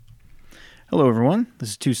Hello, everyone. This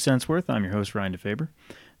is Two Cents Worth. I'm your host, Ryan DeFaber.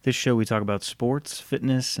 This show, we talk about sports,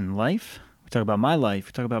 fitness, and life. We talk about my life.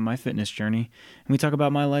 We talk about my fitness journey. And we talk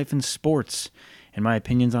about my life in sports and my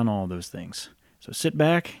opinions on all those things. So sit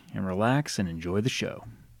back and relax and enjoy the show.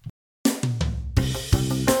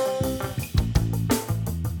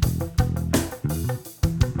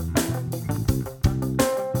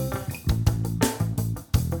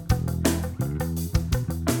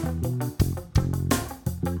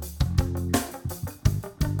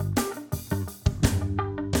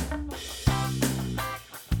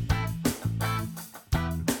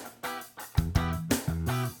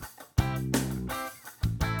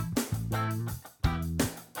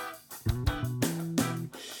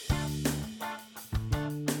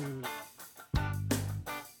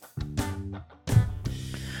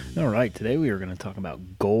 All right, today we are going to talk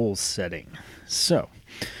about goal setting. So,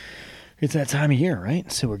 it's that time of year,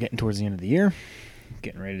 right? So we're getting towards the end of the year,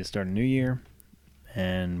 getting ready to start a new year.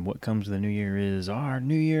 And what comes with the new year is our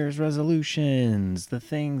New Year's resolutions, the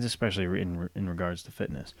things, especially in regards to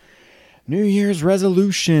fitness. New Year's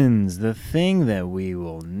resolutions, the thing that we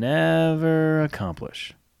will never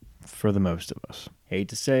accomplish for the most of us. Hate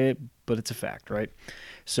to say it, but it's a fact, right?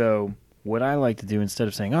 So what I like to do, instead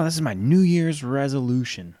of saying, oh, this is my New Year's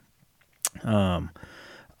resolution,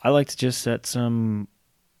 I like to just set some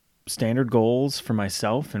standard goals for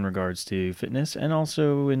myself in regards to fitness and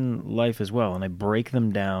also in life as well. And I break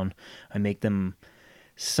them down. I make them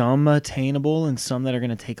some attainable and some that are going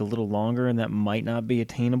to take a little longer and that might not be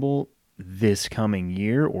attainable this coming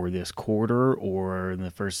year or this quarter or in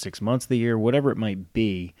the first 6 months of the year, whatever it might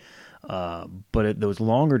be. But those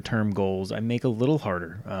longer term goals, I make a little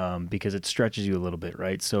harder because it stretches you a little bit,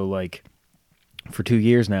 right? So like for 2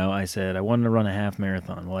 years now, I said I wanted to run a half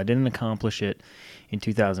marathon. Well, I didn't accomplish it in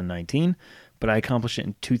 2019, but I accomplished it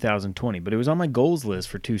in 2020. But it was on my goals list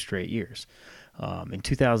for 2 straight years. In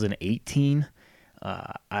 2018,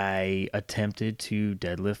 I attempted to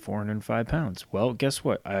deadlift 405 pounds. Well, guess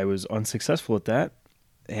what? I was unsuccessful at that,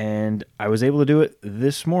 and I was able to do it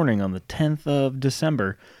this morning on the 10th of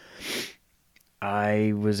December.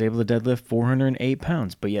 I was able to deadlift 408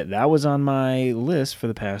 pounds, but yet that was on my list for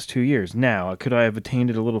the past 2 years. Now, could I have attained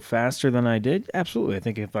it a little faster than I did? Absolutely. I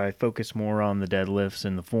think if I focus more on the deadlifts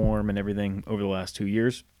and the form and everything over the last 2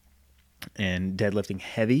 years and deadlifting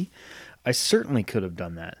heavy, I certainly could have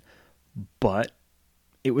done that. But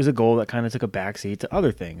it was a goal that kind of took a backseat to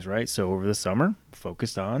other things, right? So over the summer,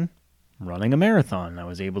 focused on running a marathon. I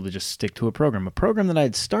was able to just stick to a program that I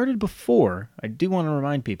had started before. I do want to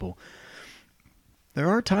remind people, there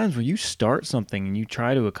are times where you start something and you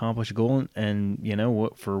try to accomplish a goal and you know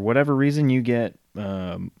what, for whatever reason you get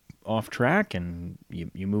off track and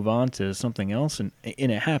you move on to something else and it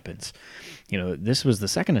happens. You know, this was the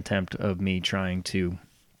second attempt of me trying to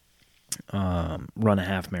run a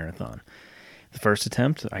half marathon. The first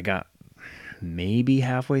attempt, I got maybe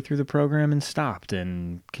halfway through the program and stopped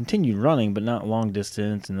and continued running, but not long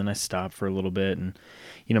distance. And then I stopped for a little bit and,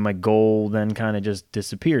 you know, my goal then kind of just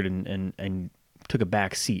disappeared and took a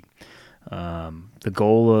back seat. The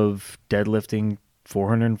goal of deadlifting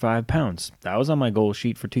 405 pounds, that was on my goal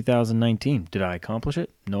sheet for 2019. Did I accomplish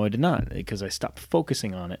it? No, I did not, because I stopped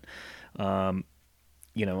focusing on it.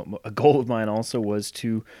 You know, a goal of mine also was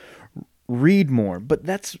to read more, but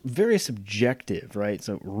that's very subjective, right?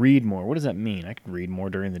 So read more. What does that mean? I can read more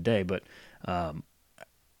during the day, but I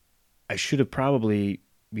should have probably,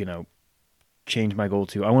 you know, changed my goal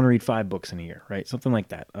to I want to read 5 books in a year, right? Something like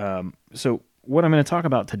that. So what I'm going to talk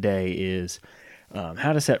about today is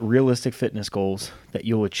how to set realistic fitness goals that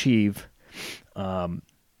you'll achieve, and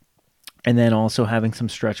then also having some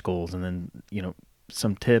stretch goals, and then, you know,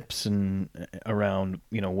 some tips and around,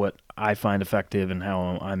 you know, what I find effective and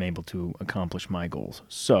how I'm able to accomplish my goals.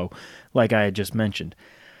 So, like I had just mentioned,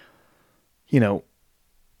 you know,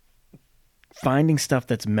 finding stuff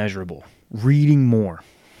that's measurable, reading more.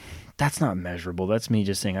 That's not measurable. That's me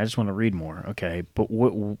just saying, I just want to read more. Okay. But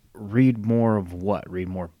read more of what? Read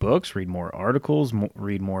more books, read more articles,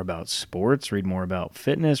 read more about sports, read more about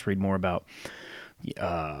fitness, read more about,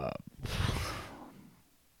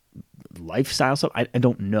 lifestyle stuff. I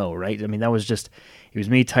don't know, right? I mean, that was just, it was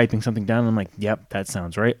me typing something down and I'm like, yep, that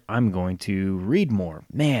sounds right. I'm going to read more.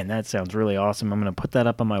 Man, that sounds really awesome. I'm going to put that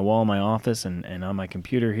up on my wall in my office and on my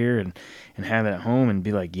computer here and have it at home and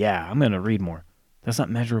be like, yeah, I'm going to read more. That's not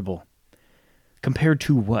measurable. Compared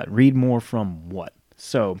to what? Read more from what?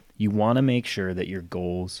 So you want to make sure that your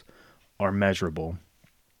goals are measurable,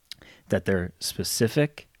 that they're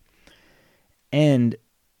specific, and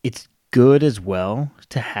it's good as well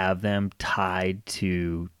to have them tied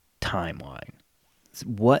to timeline.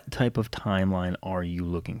 what type of timeline are you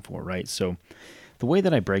looking for, right? So the way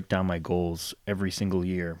that I break down my goals every single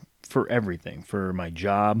year for everything, for my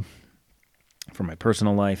job, for my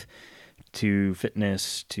personal life, to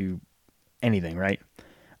fitness, to anything, right?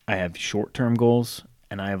 I have short-term goals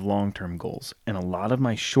and I have long-term goals. And a lot of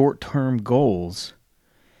my short-term goals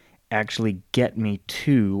actually get me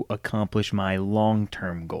to accomplish my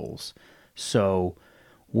long-term goals. So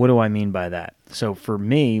what do I mean by that? So for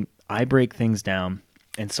me, I break things down,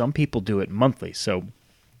 and some people do it monthly. So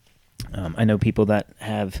I know people that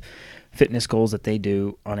have fitness goals that they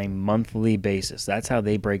do on a monthly basis. That's how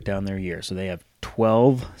they break down their year. So they have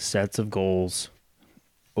 12 sets of goals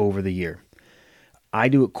over the year. I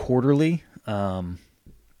do it quarterly, and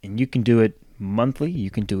you can do it monthly. You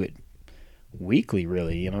can do it weekly,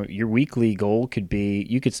 really. Your weekly goal could be,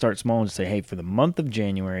 you could start small and just say, hey, for the month of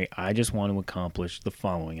January, I just want to accomplish the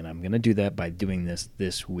following, and I'm going to do that by doing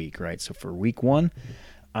this week, right? So for week 1,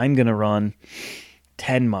 I'm going to run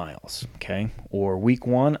 10 miles, okay? Or week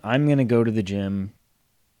 1, I'm going to go to the gym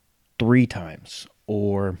 3 times.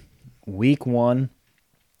 Or week 1,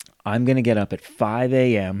 I'm going to get up at 5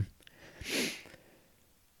 a.m.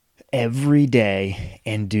 every day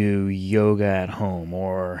and do yoga at home,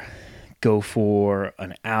 or go for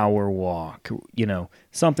an hour walk,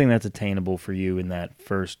 something that's attainable for you in that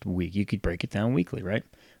first week. You could break it down weekly, right?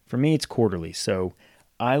 For me, it's quarterly. So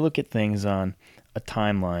I look at things on a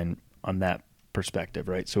timeline on that perspective,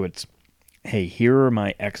 right? So it's, hey, here are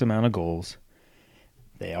my X amount of goals.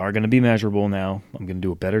 They are going to be measurable now. I'm going to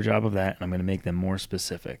do a better job of that, and I'm going to make them more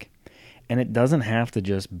specific. And it doesn't have to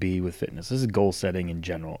just be with fitness. This is goal setting in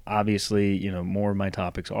general. Obviously, more of my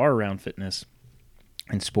topics are around fitness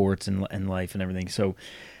and sports and life and everything. So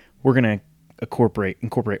we're going to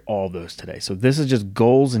incorporate all those today. So this is just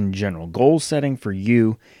goals in general. Goal setting for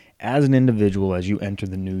you as an individual as you enter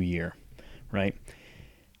the new year, right?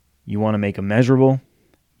 You want to make them measurable.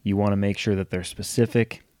 You want to make sure that they're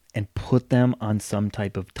specific and put them on some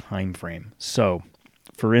type of time frame. So,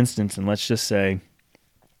 for instance, and let's just say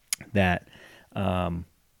that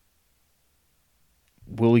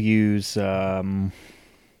we'll use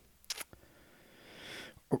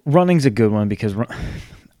running's a good one because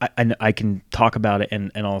I can talk about it,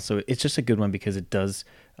 and also it's just a good one because it does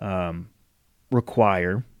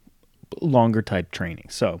require longer type training.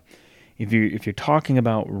 So if you're talking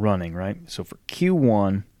about running, right? So for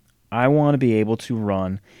Q1, I want to be able to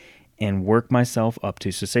run and work myself up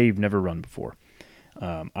to, so say you've never run before.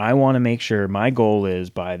 I want to make sure my goal is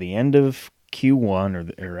by the end of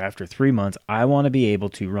Q1 or after 3 months, I want to be able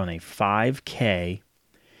to run a 5K.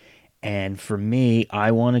 And for me, I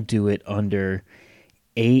want to do it under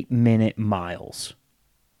 8-minute miles.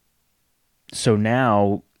 So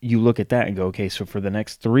now you look at that and go, okay, so for the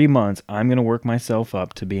next 3 months, I'm going to work myself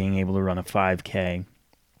up to being able to run a 5K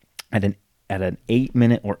at an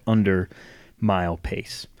 8-minute or under mile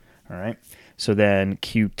pace. All right. So then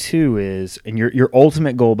Q2 is, and your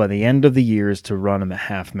ultimate goal by the end of the year is to run a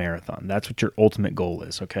half marathon. That's what your ultimate goal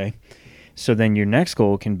is. Okay. So then your next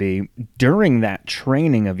goal can be, during that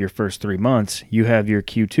training of your first 3 months, you have your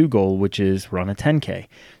Q2 goal, which is run a 10K.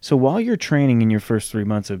 So while you're training in your first 3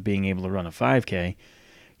 months of being able to run a 5K,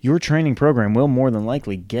 your training program will more than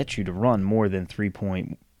likely get you to run more than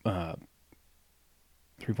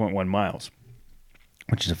 3.1 miles,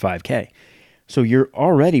 which is a 5K. So you're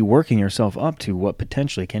already working yourself up to what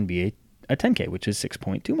potentially can be a 10K, which is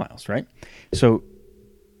 6.2 miles, right? So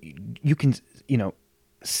you can,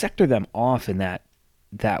 sector them off in that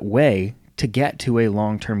way to get to a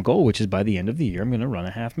long-term goal, which is by the end of the year, I'm going to run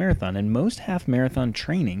a half marathon. And most half marathon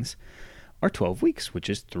trainings are 12 weeks,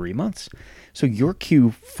 which is 3 months. So your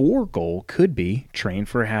Q4 goal could be train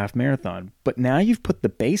for a half marathon. But now you've put the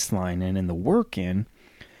baseline in and the work in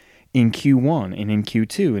Q1 and in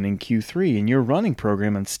Q2 and in Q3, and your running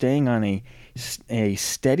program and staying on a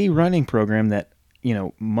steady running program that,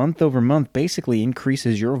 month over month basically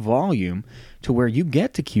increases your volume to where you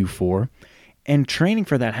get to Q4 and training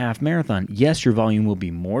for that half marathon. Yes, your volume will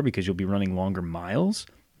be more because you'll be running longer miles,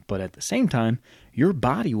 but at the same time, your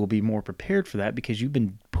body will be more prepared for that because you've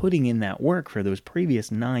been putting in that work for those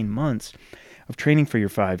previous 9 months of training for your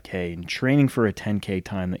 5K and training for a 10K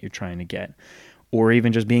time that you're trying to get, or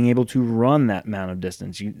even just being able to run that amount of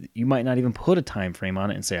distance. You might not even put a time frame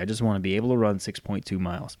on it and say, I just want to be able to run 6.2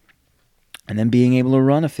 miles. And then being able to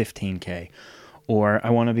run a 15K, or I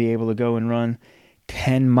want to be able to go and run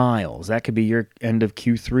 10 miles. That could be your end of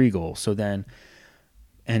Q3 goal. So then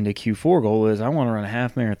end of Q4 goal is I want to run a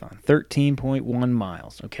half marathon, 13.1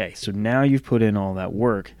 miles. Okay, so now you've put in all that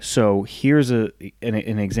work. So here's an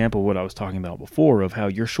example of what I was talking about before of how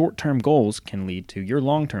your short-term goals can lead to your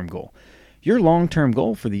long-term goal. Your long-term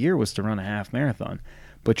goal for the year was to run a half marathon,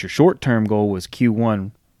 but your short-term goal was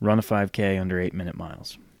Q1, run a 5K under 8-minute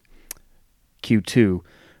miles. Q2,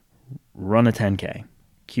 run a 10K.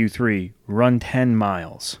 Q3, run 10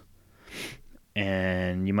 miles.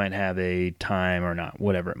 And you might have a time or not,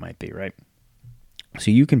 whatever it might be, right? So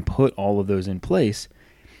you can put all of those in place,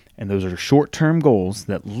 and those are short-term goals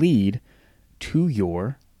that lead to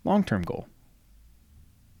your long-term goal.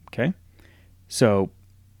 Okay? So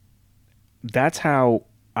that's how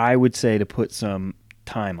I would say to put some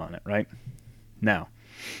time on it, right? Now,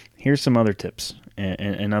 here's some other tips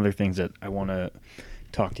and other things that I want to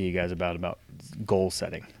talk to you guys about goal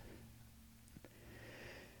setting.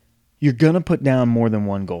 You're going to put down more than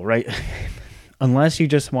one goal, right? Unless you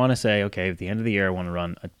just want to say, okay, at the end of the year, I want to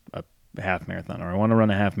run a half marathon, or I want to run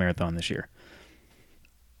a half marathon this year.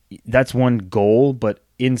 That's one goal, but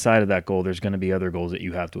inside of that goal, there's going to be other goals that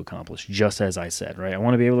you have to accomplish, just as I said, right? I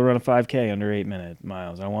want to be able to run a 5K under 8-minute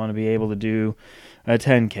miles. I want to be able to do a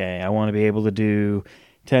 10K. I want to be able to do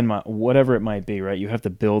 10 miles, whatever it might be, right? You have to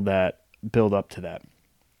build up to that.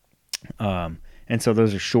 And so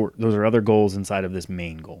those are other goals inside of this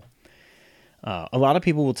main goal. A lot of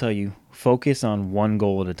people will tell you, focus on one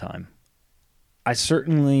goal at a time. I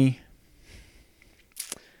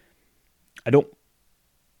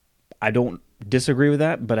don't disagree with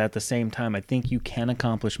that, but at the same time, I think you can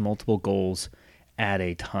accomplish multiple goals at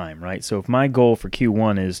a time, right? So if my goal for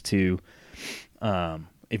Q1 is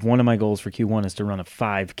if one of my goals for Q1 is to run a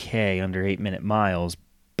 5K under 8-minute miles,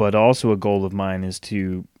 but also a goal of mine is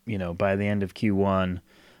to, by the end of Q1,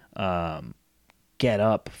 get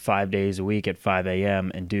up 5 days a week at 5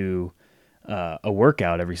 a.m. and do a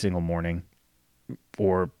workout every single morning,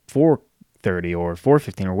 or 4:30 or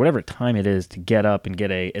 4:15 or whatever time it is to get up and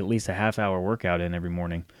get at least a half-hour workout in every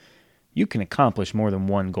morning, you can accomplish more than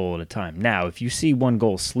one goal at a time. Now, if you see one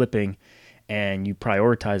goal slipping and you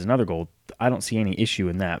prioritize another goal, I don't see any issue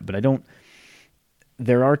in that. But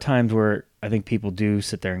there are times where I think people do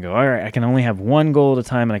sit there and go, all right, I can only have one goal at a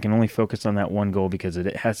time and I can only focus on that one goal because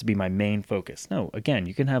it has to be my main focus. No, again,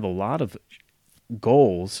 you can have a lot of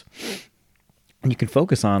goals and you can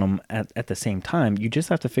focus on them at the same time. You just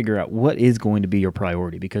have to figure out what is going to be your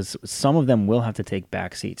priority, because some of them will have to take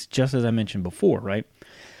back seats. Just as I mentioned before, right?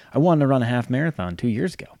 I wanted to run a half marathon 2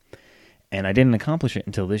 years ago, and I didn't accomplish it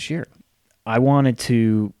until this year. I wanted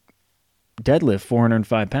to deadlift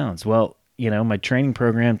 405 pounds. Well, my training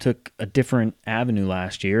program took a different avenue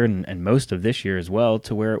last year and most of this year as well,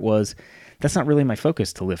 to where that's not really my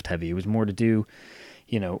focus to lift heavy. It was more to do,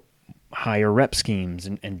 higher rep schemes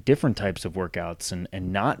and different types of workouts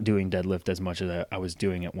and not doing deadlift as much as I was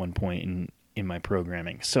doing at one point in my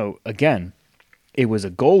programming. So again, it was a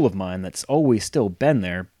goal of mine that's always still been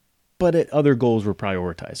there, but other goals were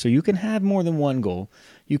prioritized. So you can have more than one goal.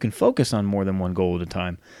 You can focus on more than one goal at a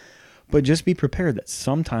time, but just be prepared that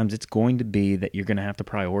sometimes it's going to be that you're going to have to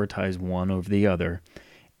prioritize one over the other,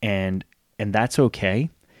 and that's okay.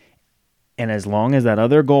 And as long as that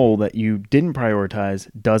other goal that you didn't prioritize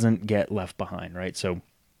doesn't get left behind, right? So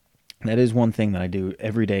that is one thing that I do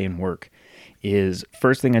every day in work. Is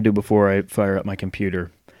first thing I do before I fire up my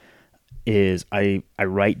computer is I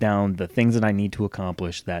write down the things that I need to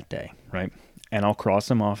accomplish that day, right? And I'll cross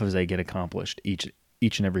them off as they get accomplished each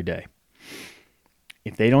and every day.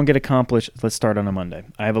 If they don't get accomplished, let's start on a Monday.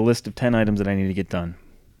 I have a list of 10 items that I need to get done.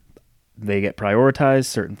 They get prioritized.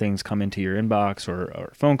 Certain things come into your inbox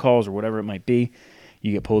or phone calls or whatever it might be.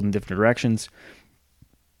 You get pulled in different directions.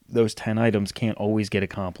 Those 10 items can't always get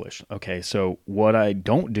accomplished. Okay, so what I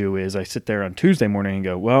don't do is I sit there on Tuesday morning and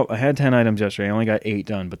go, well, I had 10 items yesterday. I only got 8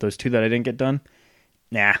 done, but those 2 that I didn't get done,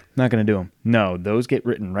 not going to do them. No, those get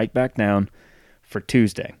written right back down for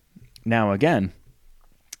Tuesday. Now, again,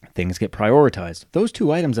 things get prioritized. Those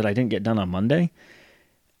 2 items that I didn't get done on Monday,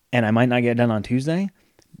 and I might not get done on Tuesday,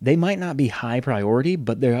 they might not be high priority,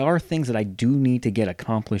 but there are things that I do need to get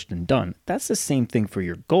accomplished and done. That's the same thing for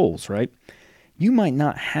your goals, right? You might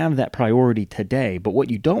not have that priority today, but what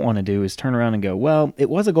you don't want to do is turn around and go, well, it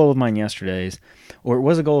was a goal of mine yesterday's, or it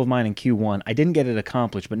was a goal of mine in Q1. I didn't get it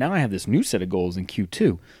accomplished, but now I have this new set of goals in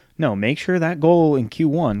Q2. No, make sure that goal in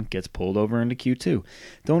Q1 gets pulled over into Q2.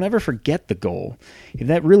 Don't ever forget the goal. If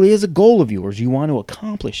that really is a goal of yours, you want to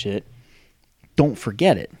accomplish it, don't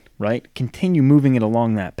forget it, right? Continue moving it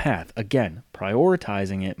along that path. Again,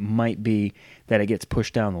 prioritizing it might be that it gets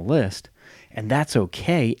pushed down the list, and that's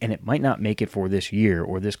okay, and it might not make it for this year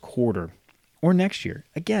or this quarter or next year.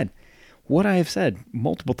 Again, what I have said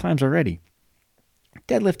multiple times already,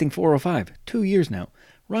 deadlifting 405, 2 years now.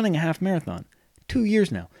 Running a half marathon, 2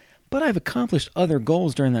 years now. But I've accomplished other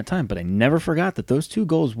goals during that time. But I never forgot that those 2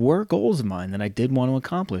 goals were goals of mine that I did want to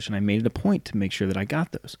accomplish. And I made it a point to make sure that I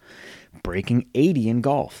got those. Breaking 80 in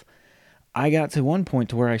golf. I got to one point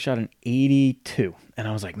to where I shot an 82. And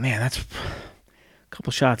I was like, man, that's a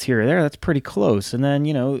couple shots here or there. That's pretty close. And then,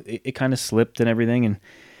 it kind of slipped and everything.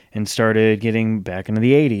 And started getting back into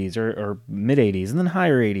the 80s or mid 80s and then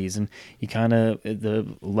higher 80s. And you kind of, the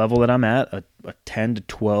level that I'm at, a 10 to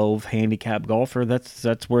 12 handicap golfer,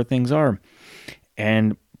 that's where things are.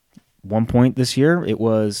 And one point this year,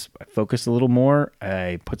 I focused a little more.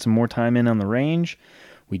 I put some more time in on the range.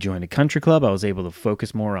 We joined a country club. I was able to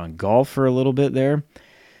focus more on golf for a little bit there.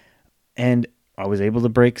 And I was able to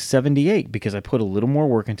break 78 because I put a little more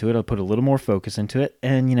work into it. I put a little more focus into it.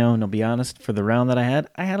 And, and I'll be honest, for the round that I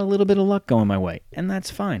had a little bit of luck going my way. And that's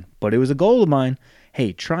fine. But it was a goal of mine.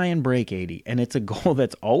 Hey, try and break 80. And it's a goal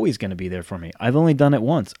that's always going to be there for me. I've only done it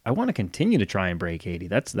once. I want to continue to try and break 80.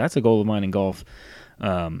 That's a goal of mine in golf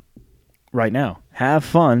right now. Have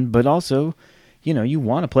fun, but also, you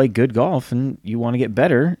want to play good golf and you want to get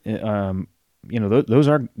better. Those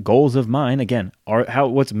are goals of mine. Again,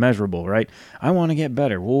 what's measurable, right? I want to get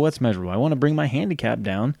better. Well, what's measurable? I want to bring my handicap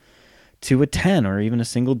down to a 10 or even a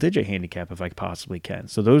single digit handicap if I possibly can.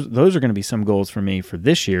 So those are going to be some goals for me for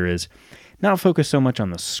this year, is not focus so much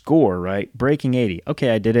on the score, right? Breaking 80.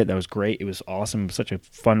 Okay, I did it. That was great. It was awesome. It was such a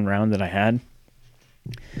fun round that I had.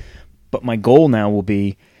 But my goal now will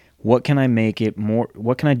be, what can I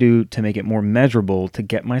do to make it more measurable to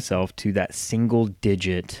get myself to that single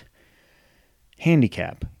digit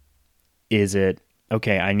handicap? Is it,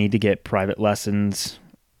 okay, I need to get private lessons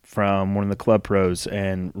from one of the club pros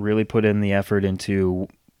and really put in the effort into,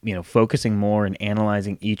 focusing more and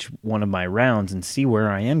analyzing each one of my rounds and see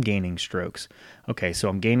where I am gaining strokes. Okay, so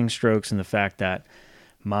I'm gaining strokes in the fact that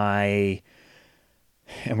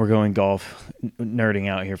and we're going golf, nerding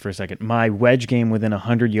out here for a second, my wedge game within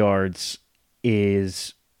 100 yards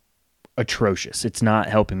is atrocious. It's not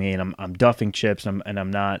helping me, and I'm duffing chips, and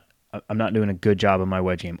I'm not doing a good job of my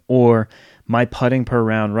wedge game. Or my putting per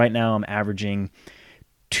round, right now I'm averaging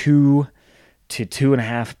 2 to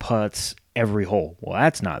 2.5 putts every hole. Well,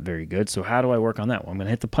 that's not very good. So how do I work on that? Well, I'm going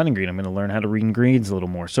to hit the putting green. I'm going to learn how to read greens a little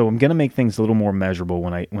more. So I'm going to make things a little more measurable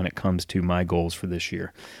when it comes to my goals for this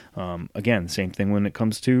year. Again, same thing when it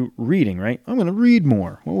comes to reading, right? I'm going to read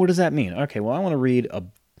more. Well, what does that mean? Okay, well, I want to read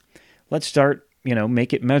let's start,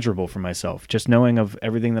 make it measurable for myself. Just knowing of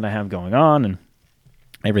everything that I have going on and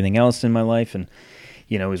everything else in my life, and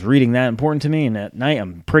is reading that important to me? And at night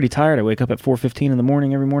I'm pretty tired. I wake up at 4:15 in the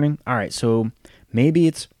morning every morning. All right, so maybe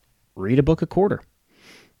it's read a book a quarter.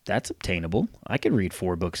 That's obtainable. I could read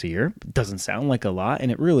 4 books a year. It doesn't sound like a lot, and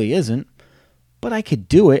it really isn't, but I could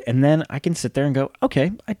do it, and then I can sit there and go,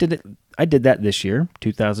 okay, I did it. I did that this year,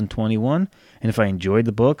 2021, and if I enjoyed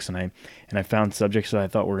the books and I found subjects that I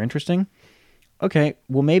thought were interesting, okay,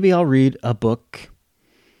 well, maybe I'll read a book,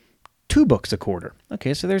 2 books a quarter.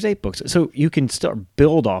 Okay, so there's 8 books. So you can start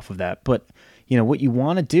build off of that. But, what you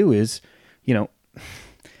want to do is,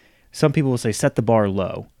 some people will say set the bar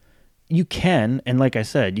low. You can, and like I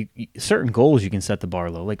said, certain goals you can set the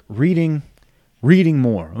bar low, like reading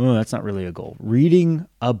more. Oh, that's not really a goal. Reading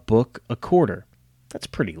a book a quarter. That's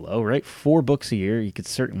pretty low, right? 4 books a year, you could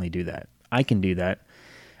certainly do that. I can do that.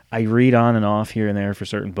 I read on and off here and there for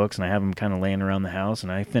certain books, and I have them kind of laying around the house,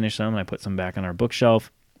 and I finish some, and I put some back on our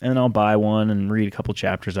bookshelf, and then I'll buy one and read a couple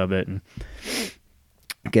chapters of it and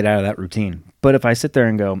get out of that routine. But if I sit there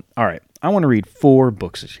and go, all right, I want to read 4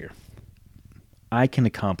 books this year, I can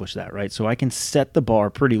accomplish that, right? So I can set the bar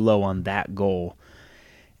pretty low on that goal,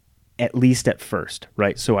 at least at first,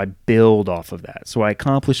 right? So I build off of that. So I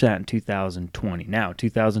accomplished that in 2020. Now,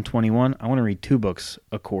 2021, I want to read 2 books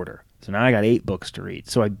a quarter. So now I got 8 books to read.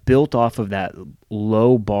 So I built off of that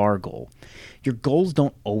low bar goal. Your goals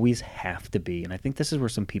don't always have to be, and I think this is where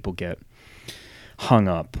some people get hung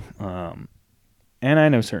up. And I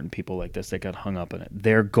know certain people like this that got hung up in it.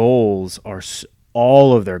 Their goals are,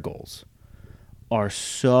 all of their goals are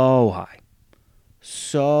so high,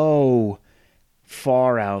 so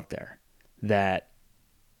far out there, that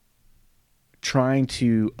trying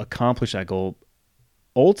to accomplish that goal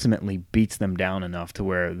ultimately beats them down enough to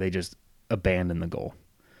where they just abandon the goal.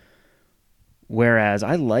 Whereas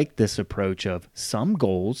I like this approach of some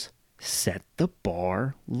goals set the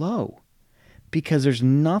bar low, because there's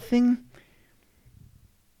nothing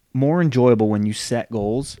more enjoyable when you set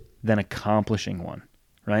goals than accomplishing one,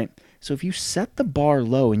 right? So if you set the bar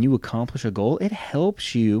low and you accomplish a goal, it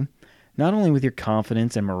helps you not only with your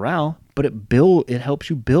confidence and morale, but it helps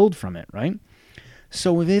you build from it, right?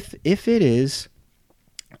 So if it is,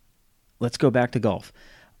 let's go back to golf.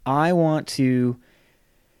 I want to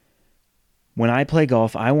When I play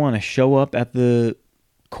golf, I want to show up at the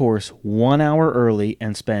course 1 hour early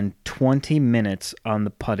and spend 20 minutes on the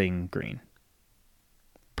putting green,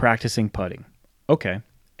 practicing putting. Okay.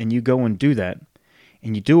 And you go and do that,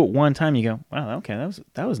 and you do it one time, you go, wow, okay,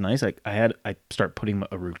 that was nice. I start putting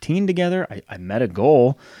a routine together. I met a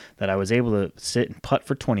goal that I was able to sit and putt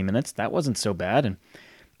for 20 minutes. That wasn't so bad.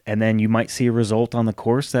 And then you might see a result on the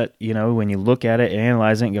course that, when you look at it and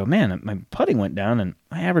analyze it and go, man, my putting went down and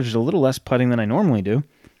I averaged a little less putting than I normally do.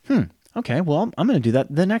 Okay, well, I'm going to do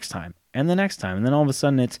that the next time and the next time. And then all of a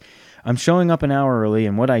sudden I'm showing up an hour early,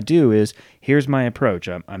 and what I do is, here's my approach.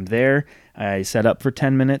 I'm there. I set up for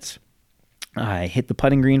 10 minutes. I hit the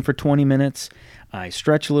putting green for 20 minutes. I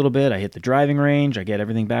stretch a little bit. I hit the driving range. I get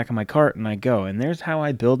everything back in my cart, and I go. And there's how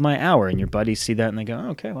I build my hour. And your buddies see that, and they go, oh,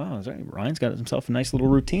 okay, wow, Ryan's got himself a nice little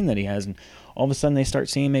routine that he has. And all of a sudden they start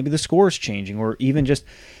seeing maybe the scores changing, or even just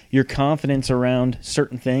your confidence around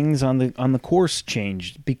certain things on the course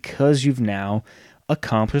changed because you've now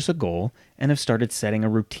accomplished a goal and have started setting a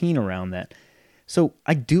routine around that. So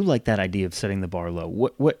I do like that idea of setting the bar low.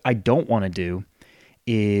 What I don't want to do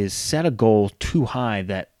is set a goal too high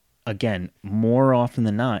that, again, more often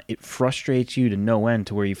than not, it frustrates you to no end,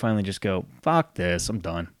 to where you finally just go, fuck this, I'm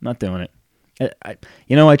done. I'm not doing it.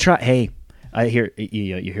 I try. Hey, I hear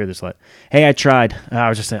you hear this a lot. Hey, I tried. I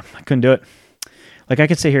was just saying, I couldn't do it. Like, I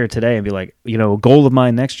could sit here today and be like, a goal of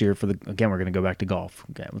mine next year again, we're going to go back to golf.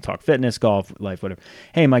 Okay, we'll talk fitness, golf, life, whatever.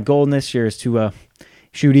 Hey, my goal this year is to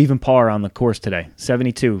shoot even par on the course today,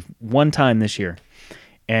 72, one time this year.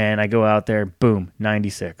 And I go out there, boom,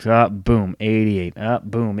 96, boom, 88,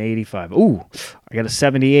 boom, 85. Ooh, I got a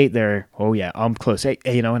 78 there. Oh yeah, I'm close. Hey,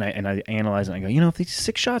 and I analyze it. And I go, if these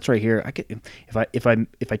 6 shots right here, I could, if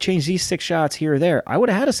I change these 6 shots here or there, I would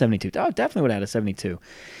have had a 72. I definitely would have had a 72.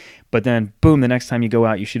 But then, boom, the next time you go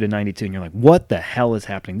out, you shoot a 92, and you're like, what the hell is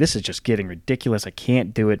happening? This is just getting ridiculous. I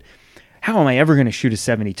can't do it. How am I ever going to shoot a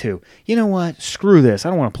 72? You know what? Screw this. I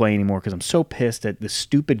don't want to play anymore because I'm so pissed at the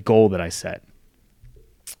stupid goal that I set.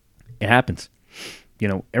 It happens.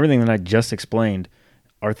 Everything that I just explained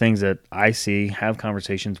are things that I see, have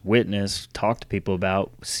conversations, witness, talk to people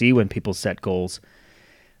about, see when people set goals.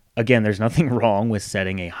 Again, there's nothing wrong with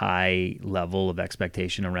setting a high level of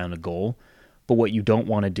expectation around a goal, but what you don't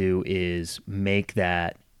want to do is make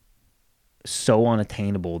that so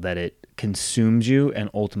unattainable that it consumes you and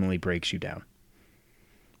ultimately breaks you down.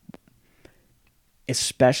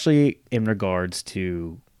 Especially in regards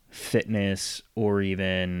to fitness or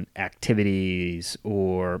even activities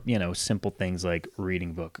or, simple things like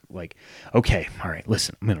reading book. Like, okay, all right,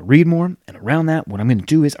 listen, I'm going to read more. And around that, what I'm going to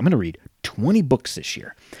do is I'm going to read 20 books this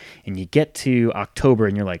year. And you get to October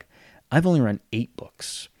and you're like, I've only read 8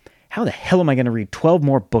 books. How the hell am I going to read 12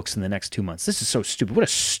 more books in the next 2 months? This is so stupid. What a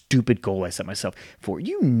stupid goal I set myself for.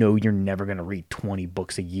 You're never going to read 20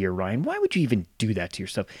 books a year, Ryan. Why would you even do that to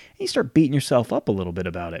yourself? And you start beating yourself up a little bit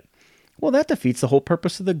about it. Well, that defeats the whole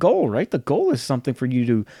purpose of the goal, right? The goal is something for you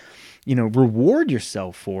to, reward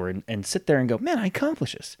yourself for and sit there and go, man, I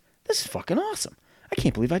accomplished this. This is fucking awesome. I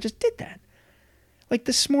can't believe I just did that. Like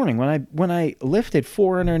this morning when I lifted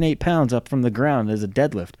 408 pounds up from the ground as a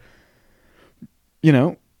deadlift,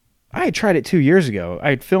 I had tried it 2 years ago.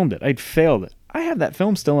 I had filmed it. I'd failed it. I have that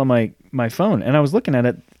film still on my phone, and I was looking at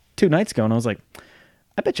it 2 nights ago, and I was like,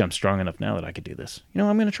 I bet you I'm strong enough now that I could do this.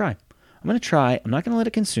 I'm going to try. I'm going to try. I'm not going to let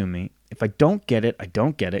it consume me. If I don't get it, I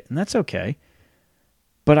don't get it, and that's okay.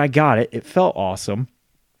 But I got it. It felt awesome.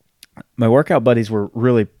 My workout buddies were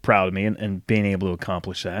really proud of me and being able to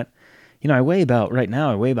accomplish that. Right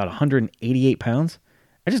now I weigh about 188 pounds.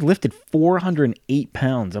 I just lifted 408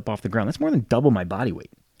 pounds up off the ground. That's more than double my body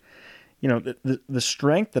weight. The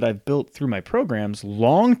strength that I've built through my programs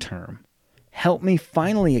long term helped me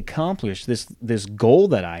finally accomplish this goal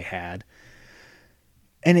that I had.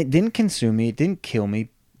 And it didn't consume me, it didn't kill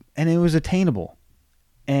me, and it was attainable.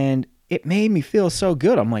 And it made me feel so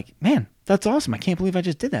good. I'm like, man, that's awesome. I can't believe I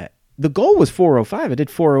just did that. The goal was 405. I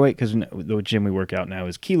did 408 because the gym we work out now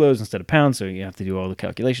is kilos instead of pounds, so you have to do all the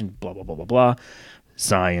calculations, blah, blah, blah, blah, blah.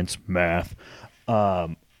 Science, math.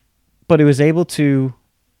 But it was able to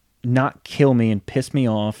not kill me and piss me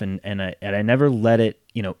off, and I never let it,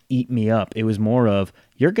 eat me up. It was more of,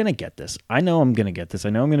 you're going to get this. I know I'm going to get this. I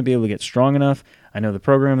know I'm going to be able to get strong enough. I know the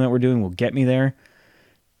program that we're doing will get me there,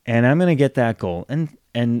 and I'm going to get that goal.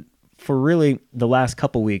 And for really the last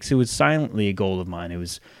couple weeks, it was silently a goal of mine.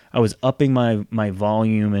 I was upping my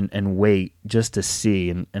volume and weight just to see,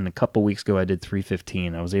 and a couple weeks ago I did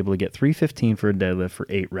 315. I was able to get 315 for a deadlift for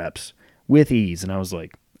 8 reps with ease, and I was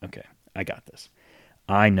like, okay, I got this.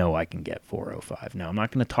 I know I can get 405. Now, I'm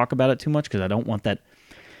not going to talk about it too much because I don't want that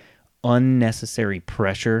unnecessary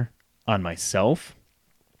pressure on myself,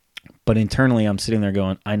 but internally I'm sitting there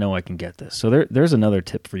going, I know I can get this. So there's another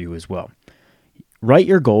tip for you as well. Write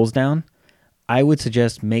your goals down. I would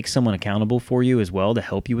suggest make someone accountable for you as well to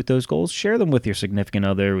help you with those goals. Share them with your significant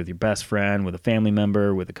other, with your best friend, with a family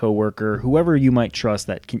member, with a coworker, whoever you might trust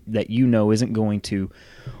that you know isn't going to,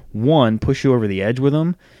 one, push you over the edge with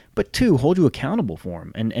them, but two, hold you accountable for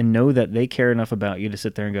them and know that they care enough about you to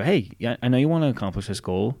sit there and go, hey, I know you want to accomplish this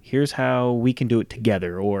goal. Here's how we can do it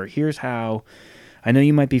together, or here's how. I know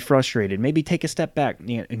you might be frustrated. Maybe take a step back.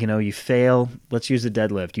 You know, you fail. Let's use the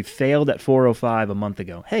deadlift. You failed at 405 a month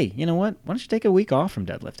ago. Hey, you know what? Why don't you take a week off from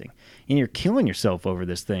deadlifting? And you're killing yourself over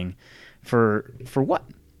this thing for what?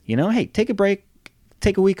 You know, hey, take a break,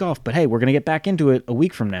 take a week off. But hey, we're going to get back into it a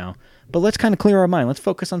week from now. But let's kind of clear our mind. Let's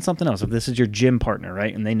focus on something else. If this is your gym partner,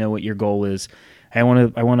 right, and they know what your goal is, hey, I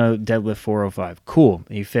want to deadlift 405. Cool.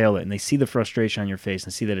 And you fail it, and they see the frustration on your face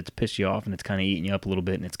and see that it's pissed you off and it's kind of eating you up a little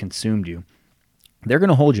bit and it's consumed you. They're going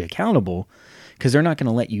to hold you accountable because they're not going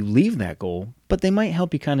to let you leave that goal, but they might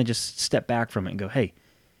help you kind of just step back from it and go, hey,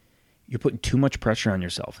 you're putting too much pressure on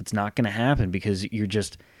yourself. It's not going to happen because your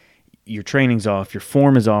training's off, your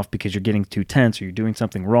form is off because you're getting too tense or you're doing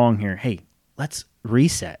something wrong here. Hey, let's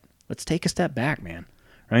reset. Let's take a step back, man,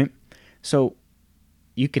 right? So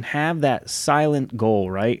you can have that silent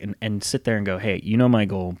goal, right, and sit there and go, hey, you know my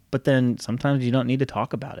goal, but then sometimes you don't need to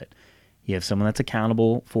talk about it. You have someone that's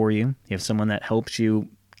accountable for you. You have someone that helps you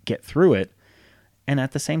get through it. And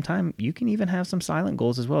at the same time, you can even have some silent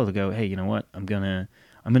goals as well to go, hey, you know what? I'm going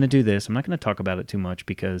to do this. I'm not going to talk about it too much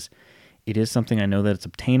because it is something I know that it's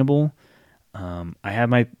obtainable. I have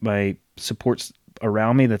my supports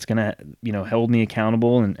around me that's going to, you know, hold me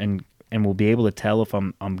accountable and will be able to tell if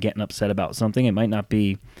I'm getting upset about something. It might not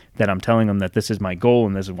be that I'm telling them that this is my goal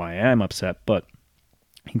and this is why I am upset, but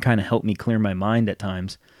it can kind of help me clear my mind at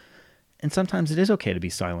times. And sometimes it is okay to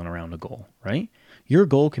be silent around a goal, right? Your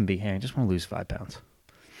goal can be, hey, I just want to lose 5 pounds.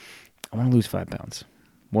 I want to lose 5 pounds.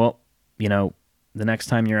 Well, you know, the next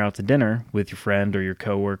time you're out to dinner with your friend or your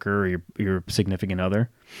coworker or your significant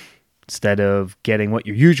other, instead of getting what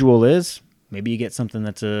your usual is, maybe you get something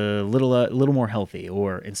that's a little more healthy.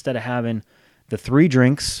 Or instead of having the 3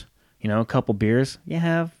 drinks, you know, a couple beers, you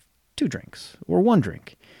have 2 drinks or 1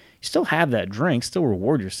 drink. You still have that drink, still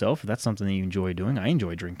reward yourself if that's something that you enjoy doing. I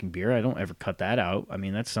enjoy drinking beer. I don't ever cut that out. I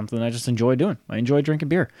mean, that's something I just enjoy doing. I enjoy drinking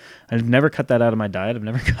beer. I've never cut that out of my diet. I've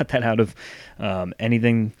never cut that out of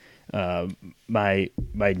anything, my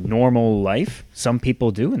normal life. Some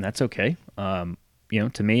people do, and that's okay. You know,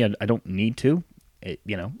 to me, I don't need to.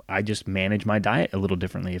 You know, I just manage my diet a little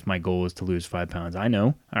differently if my goal is to lose 5 pounds. I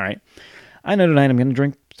know, all right, I know tonight I'm going to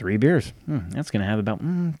drink 3 beers. That's going to have about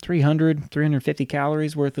 350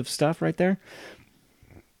 calories worth of stuff right there.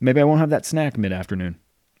 Maybe I won't have that snack mid-afternoon.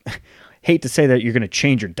 Hate to say that you're going to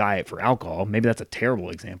change your diet for alcohol. Maybe that's a terrible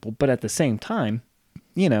example. But at the same time,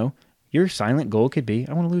 you know, your silent goal could be,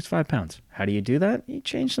 I want to lose 5 pounds. How do you do that? You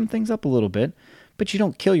change some things up a little bit, but you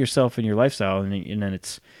don't kill yourself in your lifestyle.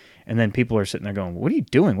 And then people are sitting there going, what are you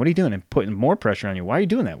doing? What are you doing? And putting more pressure on you. Why are you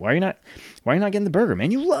doing that? Why are you not getting the burger?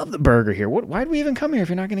 Man, you love the burger here. Why do we even come here if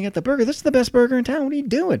you're not going to get the burger? This is the best burger in town. What are you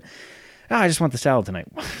doing? I just want the salad tonight.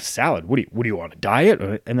 Salad? What do you want, a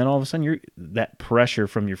diet? And then all of a sudden that pressure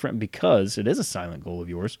from your friend, because it is a silent goal of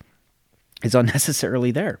yours, is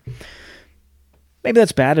unnecessarily there. Maybe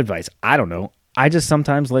that's bad advice. I don't know. I just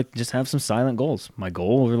sometimes like just have some silent goals. My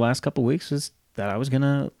goal over the last couple of weeks is that I was going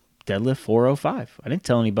to deadlift 405. I didn't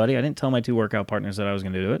tell anybody. I didn't tell my 2 workout partners that I was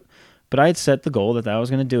going to do it, but I had set the goal that I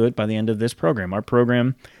was going to do it by the end of this program. Our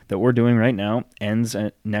program that we're doing right now ends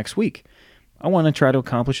next week. I want to try to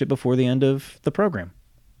accomplish it before the end of the program,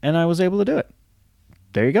 and I was able to do it.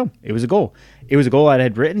 There you go. It was a goal. It was a goal I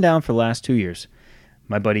had written down for the last 2 years.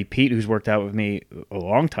 My buddy Pete, who's worked out with me a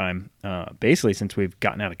long time, basically since we've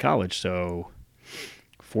gotten out of college, so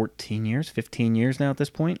 15 years now at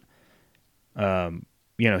this point.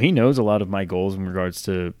 You know, he knows a lot of my goals in regards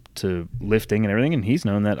to lifting and everything, and he's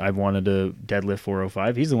known that I've wanted to deadlift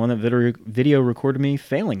 405. He's the one that video recorded me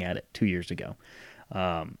failing at it 2 years ago.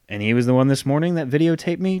 And he was the one this morning that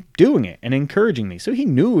videotaped me doing it and encouraging me. So he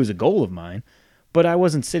knew it was a goal of mine, but I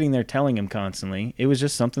wasn't sitting there telling him constantly. It was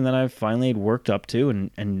just something that I finally had worked up to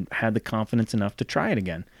and had the confidence enough to try it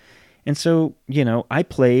again. And so, you know, I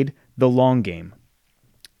played the long game.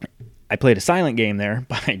 I played a silent game there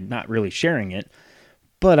by not really sharing it,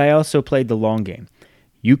 but I also played the long game.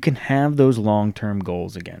 You can have those long-term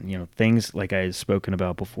goals again. You know, things like I had spoken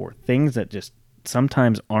about before, things that just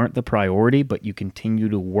sometimes aren't the priority, but you continue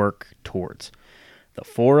to work towards. The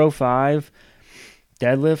 405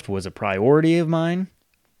 deadlift was a priority of mine,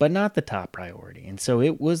 but not the top priority. And so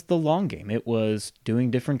it was the long game. It was doing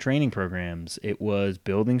different training programs. It was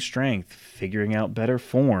building strength, figuring out better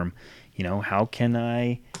form. How can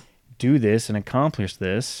I do this and accomplish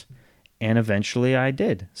this? And eventually I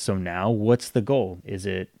did. So now what's the goal? Is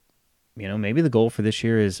it, maybe the goal for this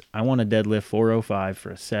year is I want to deadlift 405 for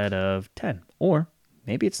a set of 10. Or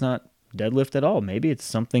maybe it's not deadlift at all. Maybe it's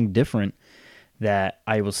something different that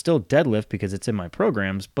I will still deadlift because it's in my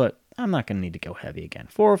programs, but I'm not going to need to go heavy again.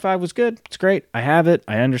 405 was good. It's great. I have it.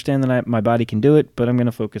 I understand that my body can do it, but I'm going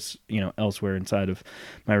to focus, elsewhere inside of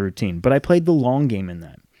my routine. But I played the long game in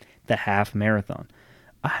that, the half marathon.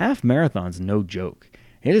 A half marathon's no joke.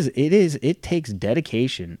 It takes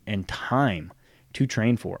dedication and time to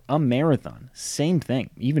train for. A marathon, same thing,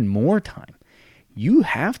 even more time. You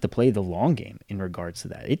have to play the long game in regards to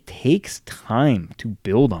that. It takes time to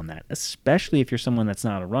build on that, especially if you're someone that's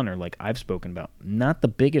not a runner, like I've spoken about. Not the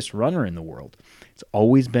biggest runner in the world. It's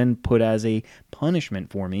always been put as a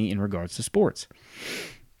punishment for me in regards to sports.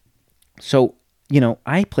 So,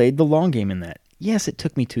 I played the long game in that. Yes, it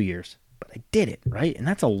took me 2 years, but I did it, right? And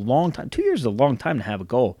that's a long time. 2 years is a long time to have a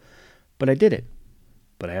goal, but I did it.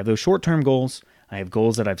 But I have those short-term goals. I have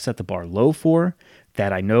goals that I've set the bar low for,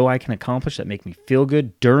 that I know I can accomplish, that make me feel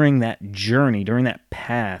good during that journey, during that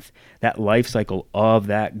path, that life cycle of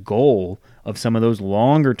that goal, of some of those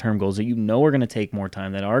longer term goals that are going to take more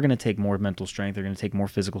time, that are going to take more mental strength, they're going to take more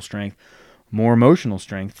physical strength, more emotional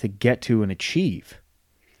strength to get to and achieve.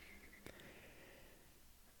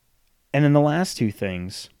 And then the last two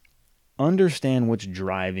things, understand what's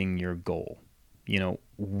driving your goal.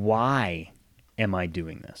 Why am I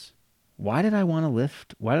doing this? Why did I want to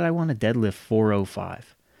lift? Why did I want to deadlift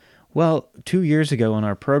 405? Well, 2 years ago in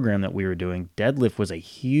our program that we were doing, deadlift was a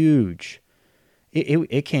huge,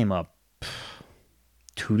 it came up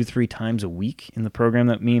 2 to 3 times a week in the program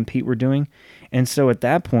that me and Pete were doing. And so at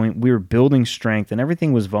that point, we were building strength and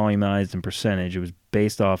everything was volumized in percentage. It was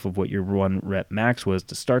based off of what your 1 rep max was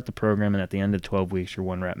to start the program. And at the end of 12 weeks, your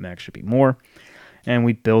 1 rep max should be more. And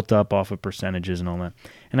we built up off of percentages and all that.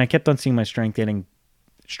 And I kept on seeing my strength getting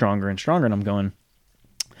stronger and stronger, and I'm going,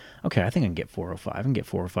 okay, I think I can get 405. I can get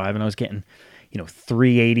 405, and I was getting,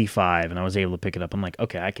 385, and I was able to pick it up. I'm like,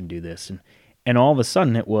 okay, I can do this, and all of a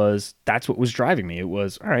sudden that's what was driving me. It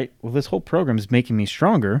was, all right, well, this whole program is making me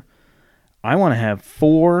stronger. I want to have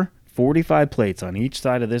 4 45 plates on each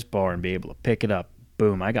side of this bar and be able to pick it up.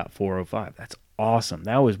 Boom, I got 405. That's awesome.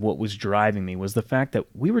 That was what was driving me, was the fact that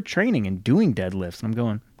we were training and doing deadlifts, and I'm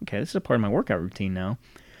going, okay, this is a part of my workout routine now.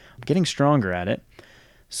 I'm getting stronger at it.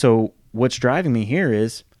 So what's driving me here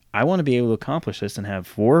is I want to be able to accomplish this and have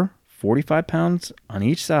 4 45 pounds on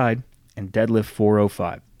each side and deadlift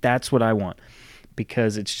 405. That's what I want,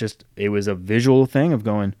 because it was a visual thing of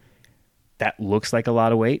going, that looks like a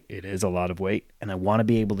lot of weight. It is a lot of weight, and I want to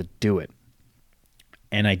be able to do it.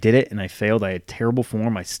 And I did it, and I failed. I had terrible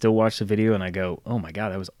form. I still watch the video, and I go, oh my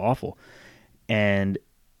God, that was awful. And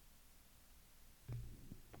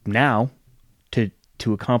now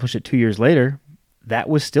to accomplish it 2 years later, that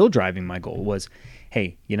was still driving my goal, was,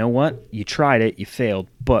 hey, you know what? You tried it, you failed.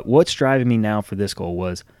 But what's driving me now for this goal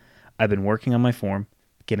was I've been working on my form,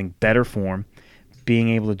 getting better form, being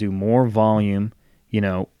able to do more volume,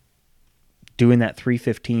 doing that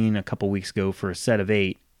 315 a couple weeks ago for a set of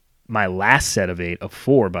 8. My last set of 8, of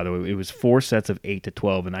 4, by the way, it was 4 sets of 8 to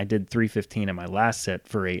 12, and I did 315 in my last set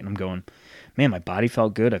for 8, and I'm going, man, my body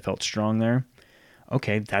felt good. I felt strong there.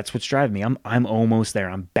 Okay, that's what's driving me. I'm almost there.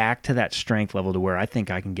 I'm back to that strength level to where I think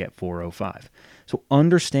I can get 405. So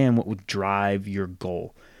understand what would drive your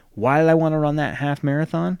goal. Why did I want to run that half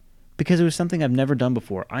marathon? Because it was something I've never done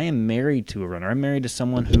before. I am married to a runner. I'm married to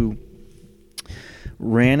someone who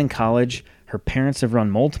ran in college. Her parents have run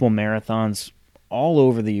multiple marathons all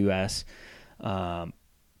over the U.S.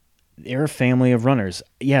 They're a family of runners.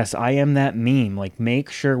 Yes, I am that meme. Like, make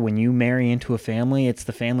sure when you marry into a family, it's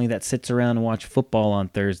the family that sits around and watch football on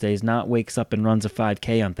Thursdays, not wakes up and runs a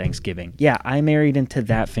 5K on Thanksgiving. Yeah, I married into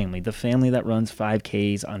that family, the family that runs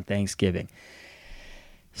 5Ks on Thanksgiving.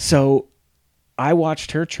 So I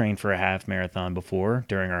watched her train for a half marathon before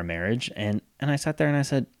during our marriage, and I sat there and I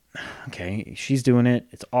said, okay, she's doing it.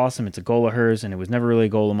 It's awesome. It's a goal of hers, and it was never really a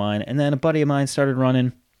goal of mine. And then a buddy of mine started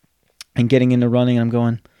running and getting into running, and I'm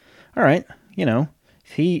going, all right,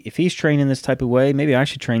 if he's training this type of way, maybe I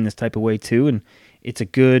should train this type of way too. And it's a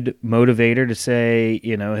good motivator to say,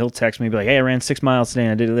 he'll text me, be like, hey, I ran 6 miles today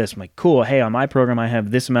and I did this. I'm like, cool. Hey, on my program, I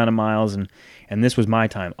have this amount of miles and this was my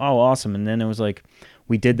time. Oh, awesome. And then it was like,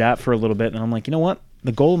 we did that for a little bit. And I'm like, you know what?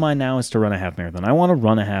 The goal of mine now is to run a half marathon. I want to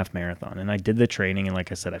run a half marathon. And I did the training. And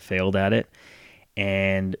like I said, I failed at it.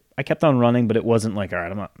 And I kept on running, but it wasn't like, all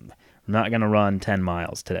right, I'm not going to run 10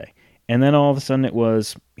 miles today. And then all of a sudden it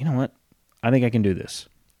was, you know what? I think I can do this.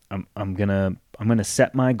 I'm going to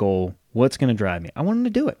set my goal. What's going to drive me? I wanted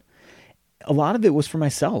to do it. A lot of it was for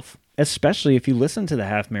myself, especially if you listen to the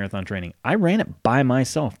half marathon training. I ran it by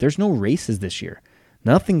myself. There's no races this year.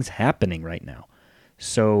 Nothing's happening right now.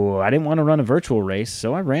 So I didn't want to run a virtual race,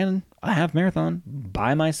 so I ran a half marathon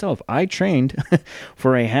by myself. I trained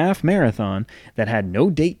for a half marathon that had no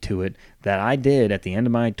date to it that I did at the end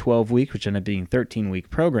of my 12-week, which ended up being 13-week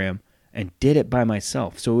program, and did it by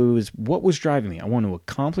myself. So it was what was driving me. I wanted to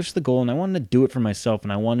accomplish the goal, and I wanted to do it for myself,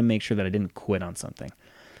 and I wanted to make sure that I didn't quit on something.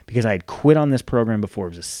 Because I had quit on this program before. It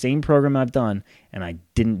was the same program I've done, and I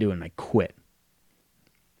didn't do it, and I quit.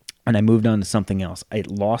 And I moved on to something else. It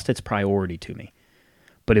lost its priority to me.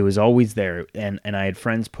 But it was always there, and I had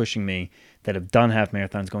friends pushing me that have done half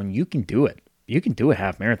marathons going, you can do it. You can do a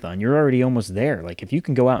half marathon. You're already almost there. Like, if you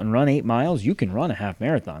can go out and run 8 miles, you can run a half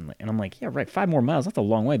marathon. And I'm like, yeah, right, 5 more miles, that's a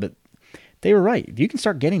long way. But they were right. If you can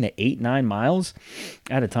start getting to 8, 9 miles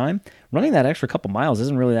at a time, running that extra couple miles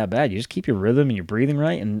isn't really that bad. You just keep your rhythm and your breathing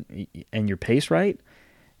right and your pace right.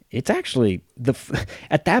 It's actually,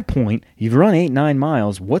 at that point, you've run 8, 9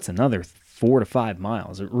 miles, what's another 4 to 5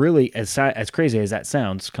 miles? It really, as crazy as that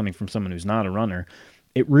sounds, coming from someone who's not a runner,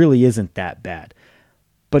 it really isn't that bad.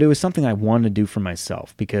 But it was something I wanted to do for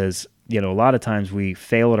myself because, a lot of times we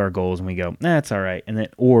fail at our goals and we go, it's all right. And then,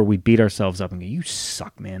 or we beat ourselves up and go, you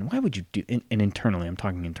suck, man. Why would you do? And internally, I'm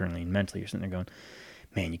talking internally and mentally, you're sitting there going,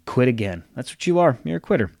 man, you quit again. That's what you are. You're a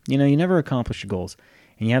quitter. You never accomplish your goals.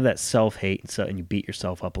 And you have that self-hate and you beat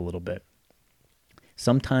yourself up a little bit.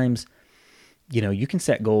 Sometimes, you can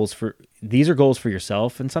set goals these are goals for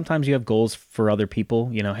yourself. And sometimes you have goals for other people.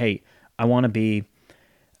 Hey, I want to be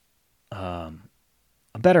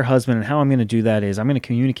a better husband. And how I'm going to do that is I'm going to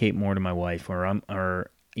communicate more to my wife I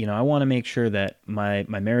want to make sure that my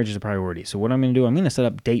marriage is a priority. So what I'm going to do, I'm going to set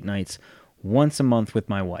up date nights once a month with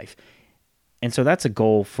my wife. And so that's a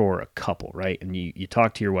goal for a couple, right? And you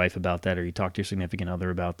talk to your wife about that, or you talk to your significant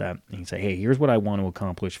other about that, and you say, hey, here's what I want to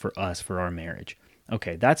accomplish for us, for our marriage.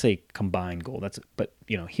 Okay, that's a combined goal. But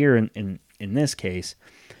here in this case,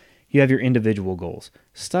 you have your individual goals.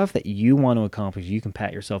 Stuff that you want to accomplish, you can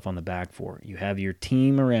pat yourself on the back for. You have your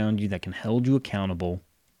team around you that can hold you accountable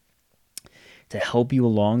to help you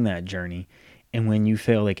along that journey. And when you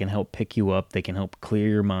fail, they can help pick you up. They can help clear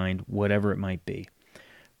your mind, whatever it might be.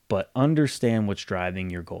 But understand what's driving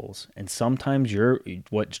your goals. And sometimes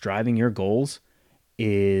what's driving your goals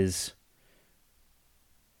is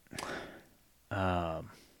I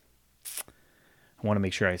want to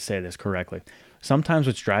make sure I say this correctly. Sometimes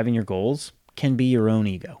what's driving your goals can be your own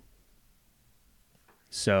ego.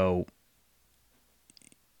 So,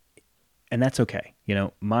 and that's okay.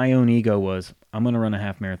 My own ego was, I'm going to run a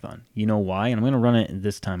half marathon. You know why? And I'm going to run it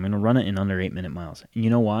this time. I'm going to run it in under 8-minute miles. And you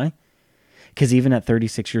know why? Because even at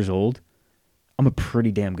 36 years old, I'm a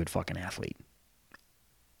pretty damn good fucking athlete.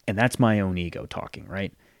 And that's my own ego talking,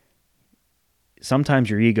 right? Sometimes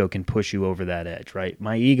your ego can push you over that edge, right?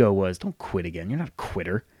 My ego was, don't quit again. You're not a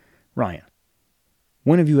quitter. Ryan,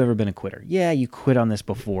 when have you ever been a quitter? Yeah, you quit on this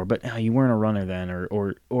before, but you weren't a runner then,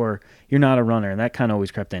 or you're not a runner, and that kind of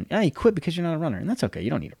always crept in. Yeah, you quit because you're not a runner, and that's okay. You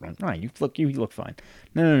don't need to run. Ryan, you look fine.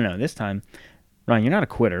 No. This time, Ryan, you're not a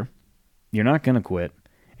quitter. You're not going to quit.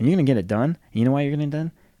 And you're going to get it done. And you know why you're going to get it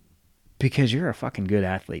done? Because you're a fucking good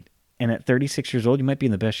athlete. And at 36 years old, you might be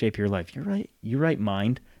in the best shape of your life. You're right. Your right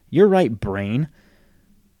mind, your right brain,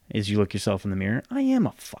 as you look yourself in the mirror, I am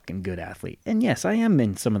a fucking good athlete. And yes, I am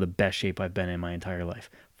in some of the best shape I've been in my entire life.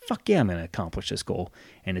 Fuck yeah, I'm going to accomplish this goal.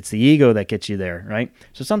 And it's the ego that gets you there, right?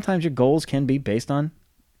 So sometimes your goals can be based on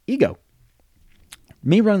ego.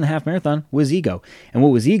 Me running the half marathon was ego. And what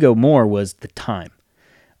was ego more was the time.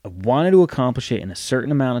 I wanted to accomplish it in a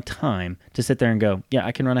certain amount of time to sit there and go, yeah,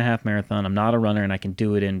 I can run a half marathon. I'm not a runner, and I can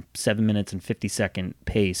do it in 7 minutes and 50-second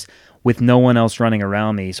pace with no one else running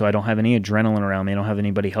around me. So I don't have any adrenaline around me. I don't have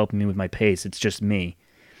anybody helping me with my pace. It's just me.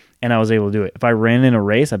 And I was able to do it. If I ran in a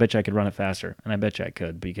race, I bet you I could run it faster. And I bet you I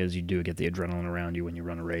could, because you do get the adrenaline around you when you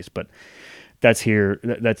run a race. But that's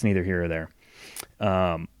neither here or there.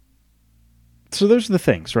 So those are the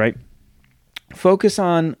things, right? Focus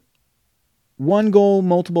on one goal,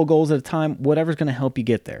 multiple goals at a time, whatever's going to help you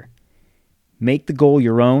get there. Make the goal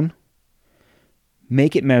your own.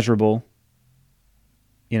 Make it measurable.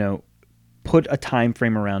 Put a time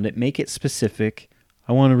frame around it. Make it specific.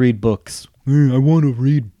 I want to read books. I want to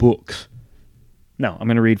read books. No, I'm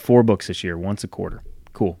going to read 4 books this year, once a quarter.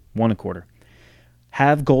 Cool, 1 a quarter.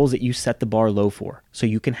 Have goals that you set the bar low for, so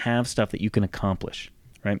you can have stuff that you can accomplish,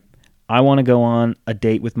 right? I want to go on a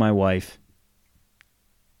date with my wife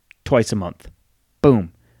twice a month.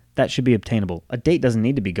 Boom. That should be obtainable. A date doesn't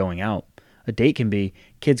need to be going out. A date can be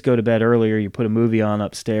kids go to bed earlier, you put a movie on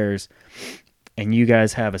upstairs, and you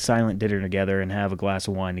guys have a silent dinner together and have a glass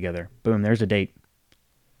of wine together. Boom, there's a date.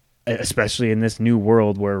 Especially in this new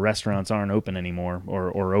world where restaurants aren't open anymore,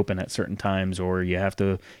 or open at certain times, or you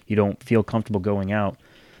don't feel comfortable going out.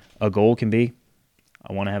 A goal can be,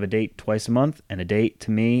 I want to have a date twice a month, and a date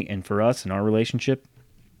to me and for us in our relationship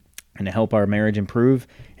and to help our marriage improve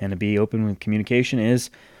and to be open with communication is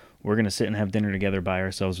we're going to sit and have dinner together by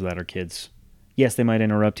ourselves without our kids. Yes, they might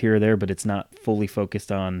interrupt here or there, but it's not fully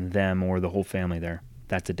focused on them or the whole family there.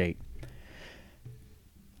 That's a date.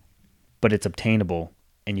 But it's obtainable,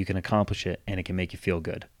 and you can accomplish it, and it can make you feel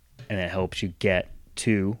good. And it helps you get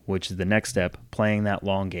to, which is the next step, playing that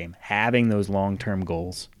long game, having those long-term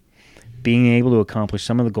goals, being able to accomplish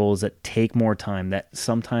some of the goals that take more time, that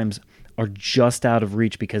sometimes are just out of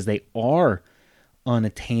reach because they are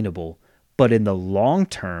unattainable. But in the long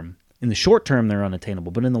term, in the short term, they're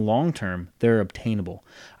unattainable. But in the long term, they're obtainable.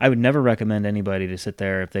 I would never recommend anybody to sit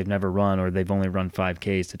there if they've never run or they've only run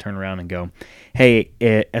 5Ks to turn around and go, hey,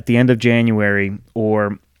 at the end of January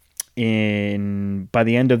or by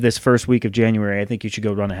the end of this first week of January, I think you should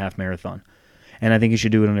go run a half marathon. And I think you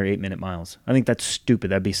should do it under 8-minute miles. I think that's stupid.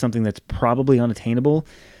 That'd be something that's probably unattainable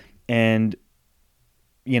and,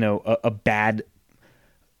 a bad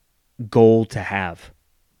goal to have.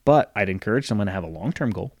 But I'd encourage someone to have a long-term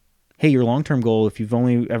goal. Hey, your long-term goal, if you've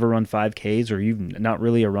only ever run 5Ks or you're not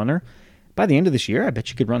really a runner, by the end of this year, I bet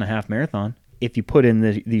you could run a half marathon. If you put in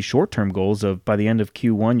these short-term goals of by the end of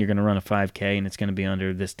Q1, you're going to run a 5K and it's going to be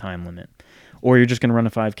under this time limit. Or you're just going to run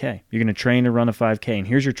a 5K. You're going to train to run a 5K, and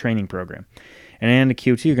here's your training program. And at the end of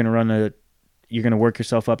Q2, you're going to work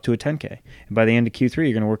yourself up to a 10K. And by the end of Q3,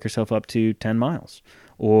 you're going to work yourself up to 10 miles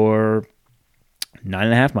or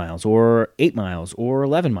 9.5 miles or 8 miles or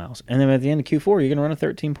 11 miles. And then at the end of Q4, you're going to run a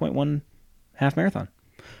 13.1 half marathon.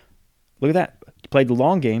 Look at that. You played the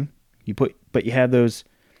long game, but you had those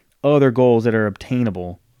other goals that are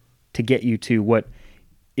obtainable to get you to what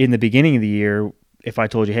in the beginning of the year, if I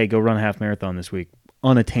told you, hey, go run a half marathon this week,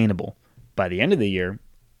 unattainable. By the end of the year,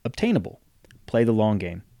 obtainable. Play the long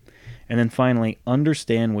game. And then finally,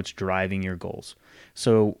 understand what's driving your goals.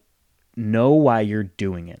 So know why you're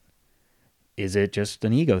doing it. Is it just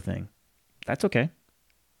an ego thing? That's okay.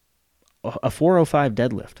 A 405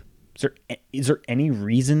 deadlift. Is there any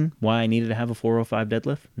reason why I needed to have a 405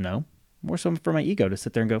 deadlift? No. More so for my ego to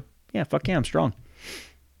sit there and go, yeah, fuck yeah, I'm strong.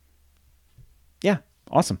 Yeah,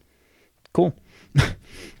 awesome. Cool.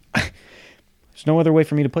 There's no other way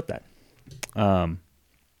for me to put that.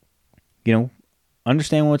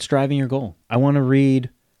 Understand what's driving your goal. I want to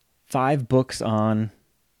read 5 books on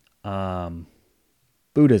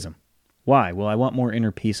Buddhism. Why? Well, I want more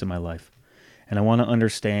inner peace in my life. And I want to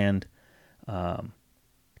understand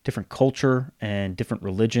different culture and different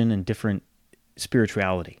religion and different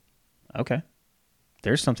spirituality. Okay.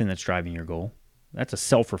 There's something that's driving your goal. That's a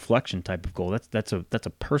self-reflection type of goal. That's a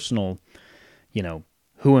personal,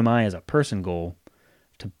 who am I as a person goal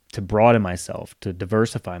to broaden myself, to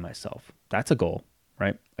diversify myself. That's a goal,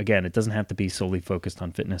 right? Again, it doesn't have to be solely focused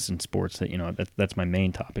on fitness and sports. That's my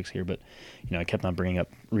main topics here, but I kept on bringing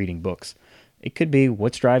up reading books. It could be,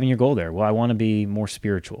 what's driving your goal there? Well, I want to be more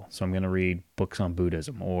spiritual, so I'm going to read books on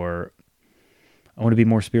Buddhism, or I want to be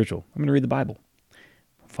more spiritual. I'm going to read the Bible.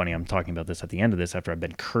 Funny, I'm talking about this at the end of this after I've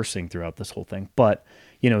been cursing throughout this whole thing, but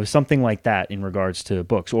something like that in regards to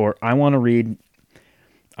books. Or I want to read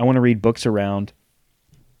books around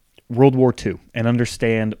World War II and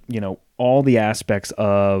understand, all the aspects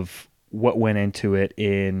of what went into it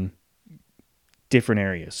in different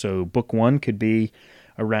areas. So book 1 could be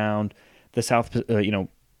around the South,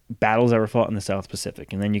 battles that were fought in the South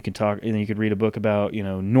Pacific. And then you could read a book about,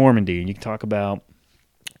 Normandy, and you can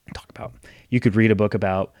you could read a book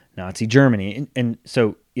about Nazi Germany. And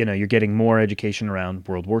so, you're getting more education around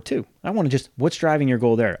World War II. I want to what's driving your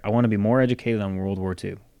goal there? I want to be more educated on World War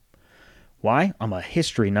II. Why? I'm a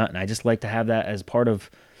history nut, and I just like to have that as part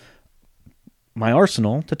of my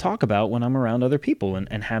arsenal to talk about when I'm around other people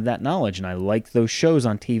and have that knowledge. And I like those shows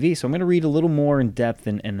on TV. So I'm going to read a little more in depth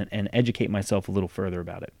and educate myself a little further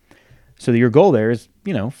about it. So your goal there is,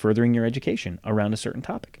 furthering your education around a certain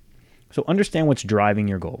topic. So understand what's driving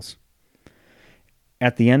your goals.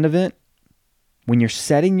 At the end of it, when you're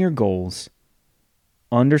setting your goals,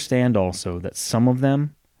 understand also that some of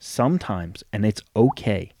them, sometimes, and it's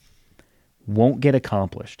okay, won't get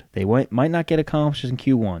accomplished. They might not get accomplished in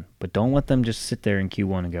Q1, but don't let them just sit there in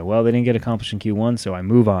Q1 and go, well, they didn't get accomplished in Q1, so I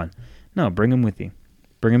move on. No, bring them with you.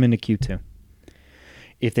 Bring them into Q2.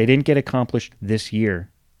 If they didn't get accomplished this year,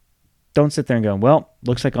 don't sit there and go, well,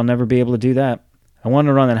 looks like I'll never be able to do that. I wanted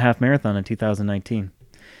to run that half marathon in 2019.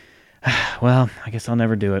 Well, I guess I'll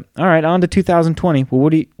never do it. All right, on to 2020.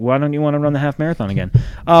 Well, why don't you want to run the half marathon again?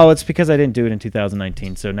 Oh, it's because I didn't do it in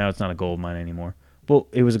 2019, so now it's not a goal of mine anymore. Well,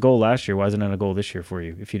 it was a goal last year. Why is it not a goal this year for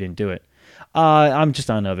you if you didn't do it? I'm just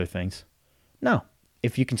on other things. No.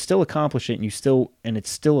 If you can still accomplish it and it's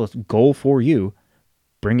still a goal for you,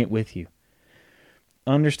 bring it with you.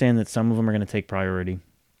 Understand that some of them are going to take priority.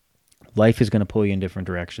 Life is going to pull you in different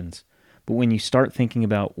directions. But when you start thinking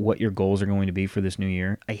about what your goals are going to be for this new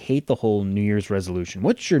year, I hate the whole New Year's resolution.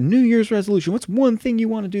 What's your New Year's resolution? What's one thing you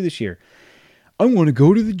want to do this year? I want to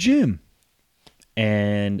go to the gym.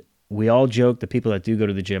 And we all joke, the people that do go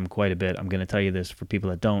to the gym quite a bit. I'm going to tell you this for people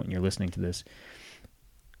that don't, and you're listening to this.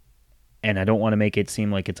 And I don't want to make it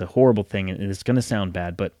seem like it's a horrible thing, and it's going to sound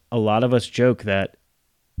bad, but a lot of us joke that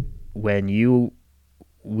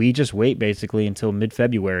we just wait basically until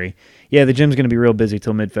mid-February. Yeah, the gym's going to be real busy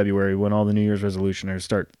till mid-February when all the New Year's resolutioners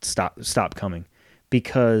stop coming,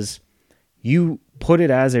 because you put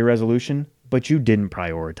it as a resolution, but you didn't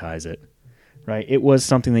prioritize it, right? It was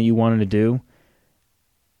something that you wanted to do,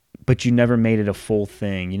 but you never made it a full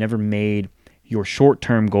thing. You never made your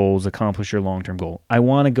short-term goals accomplish your long-term goal. I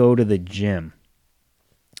want to go to the gym.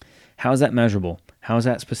 How is that measurable? How is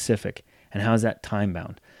that specific? And how is that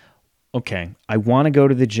time-bound? Okay, I want to go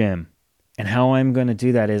to the gym. And how I'm going to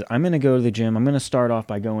do that is I'm going to go to the gym. I'm going to start off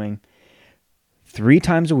by going 3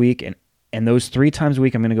 times a week. And those 3 times a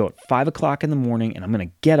week, I'm going to go at 5 o'clock in the morning, and I'm going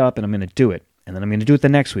to get up and I'm going to do it. And then I'm going to do it the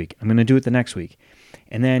next week. I'm going to do it the next week.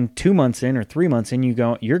 And then 2 months in or 3 months in,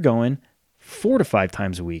 you're going 4 to 5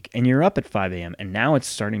 times a week, and you're up at 5 a.m., and now it's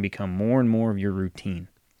starting to become more and more of your routine.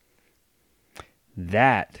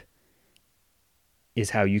 That is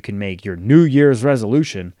how you can make your New Year's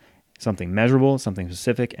resolution something measurable, something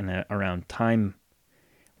specific, and around time,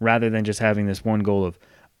 rather than just having this one goal of,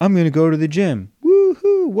 I'm going to go to the gym.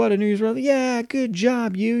 Woohoo, what a New Year's resolution. Yeah, good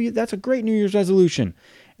job, you. That's a great New Year's resolution.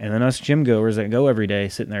 And then us gym goers that go every day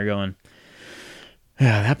sitting there going,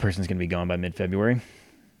 that person's going to be gone by mid-February.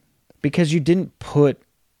 Because you didn't put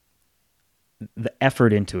the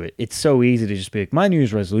effort into it. It's so easy to just be like, my New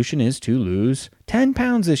Year's resolution is to lose 10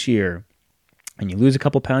 pounds this year. And you lose a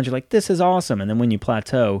couple pounds, you're like, this is awesome. And then when you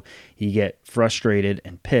plateau, you get frustrated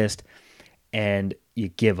and pissed, and you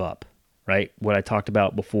give up, right? What I talked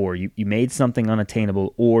about before. You made something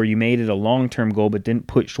unattainable, or you made it a long-term goal but didn't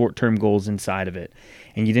put short-term goals inside of it.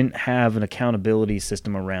 And you didn't have an accountability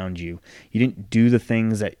system around you. You didn't do the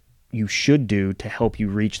things that you should do to help you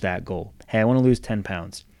reach that goal. Hey, I want to lose 10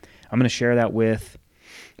 pounds. I'm going to share that with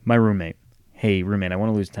my roommate. Hey, roommate, I want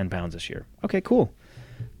to lose 10 pounds this year. Okay, cool.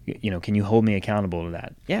 Can you hold me accountable to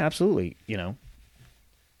that? Yeah, absolutely.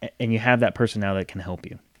 And you have that person now that can help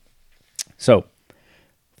you. So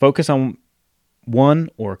focus on one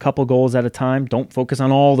or a couple goals at a time. Don't focus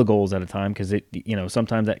on all the goals at a time, because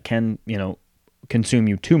sometimes that can, consume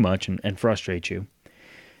you too much and frustrate you.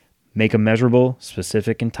 Make them measurable,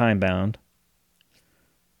 specific, and time-bound.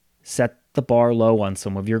 Set the bar low on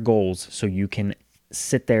some of your goals so you can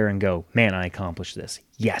sit there and go, man, I accomplished this.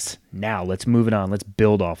 Yes, now let's move it on. Let's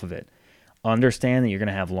build off of it. Understand that you're going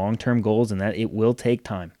to have long-term goals and that it will take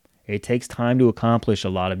time. It takes time to accomplish a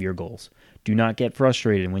lot of your goals. Do not get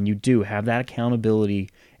frustrated. When you do, have that accountability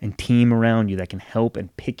and team around you that can help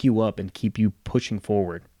and pick you up and keep you pushing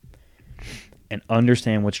forward. And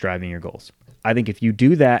understand what's driving your goals. I think if you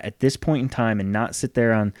do that at this point in time and not sit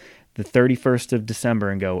there on the 31st of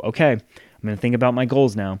December and go, okay, I'm going to think about my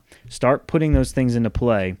goals now. Start putting those things into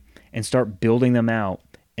play and start building them out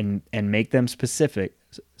and make them specific,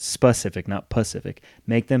 not pacific.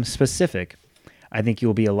 Make them specific. I think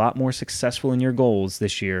you'll be a lot more successful in your goals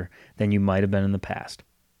this year than you might have been in the past.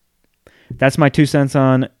 That's my 2 cents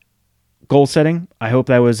on goal setting. I hope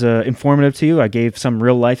that was informative to you. I gave some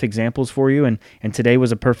real life examples for you, and today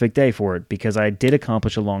was a perfect day for it because I did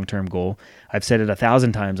accomplish a long-term goal. I've said it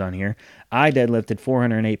 1,000 times on here. I deadlifted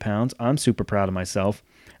 408 pounds. I'm super proud of myself.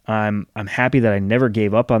 I'm happy that I never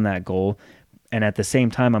gave up on that goal, and at the same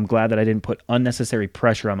time, I'm glad that I didn't put unnecessary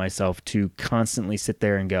pressure on myself to constantly sit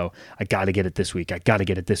there and go, I got to get it this week. I got to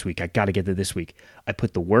get it this week. I got to get it this week. I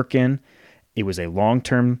put the work in. It was a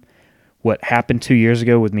long-term. What happened 2 years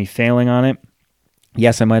ago with me failing on it,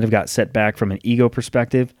 yes, I might have got set back from an ego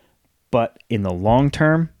perspective, but in the long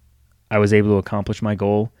term, I was able to accomplish my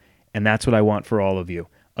goal, and that's what I want for all of you.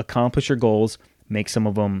 Accomplish your goals, make some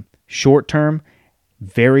of them short term,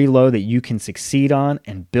 very low that you can succeed on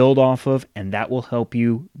and build off of, and that will help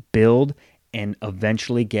you build and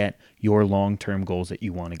eventually get your long-term goals that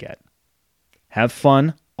you want to get. Have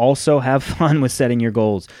fun. Also have fun with setting your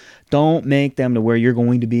goals. Don't make them to where you're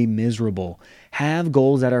going to be miserable. Have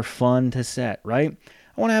goals that are fun to set, right?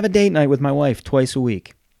 I want to have a date night with my wife twice a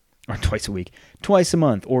week, twice a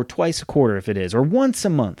month, or twice a quarter if it is, or once a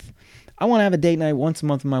month. I want to have a date night once a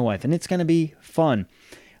month with my wife, and it's going to be fun.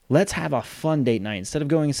 Let's have a fun date night. Instead of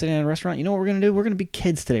going and sitting at a restaurant, you know what we're going to do? We're going to be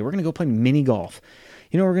kids today. We're going to go play mini golf.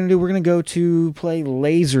 You know what we're going to do? We're going to go to play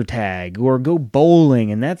laser tag or go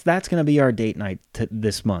bowling, and that's going to be our date night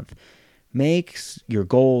this month. Makes your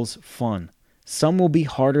goals fun. Some will be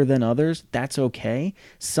harder than others. That's okay.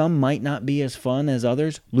 Some might not be as fun as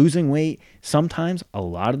others. Losing weight, sometimes, a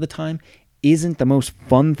lot of the time, isn't the most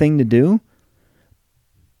fun thing to do,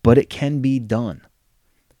 but it can be done.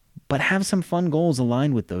 But have some fun goals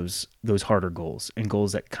aligned with those harder goals and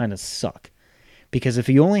goals that kind of suck. Because if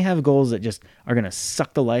you only have goals that just are going to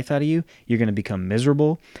suck the life out of you, you're going to become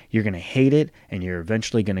miserable, you're going to hate it, and you're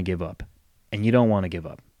eventually going to give up. And you don't want to give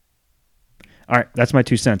up. All right, that's my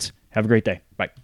 2 cents. Have a great day.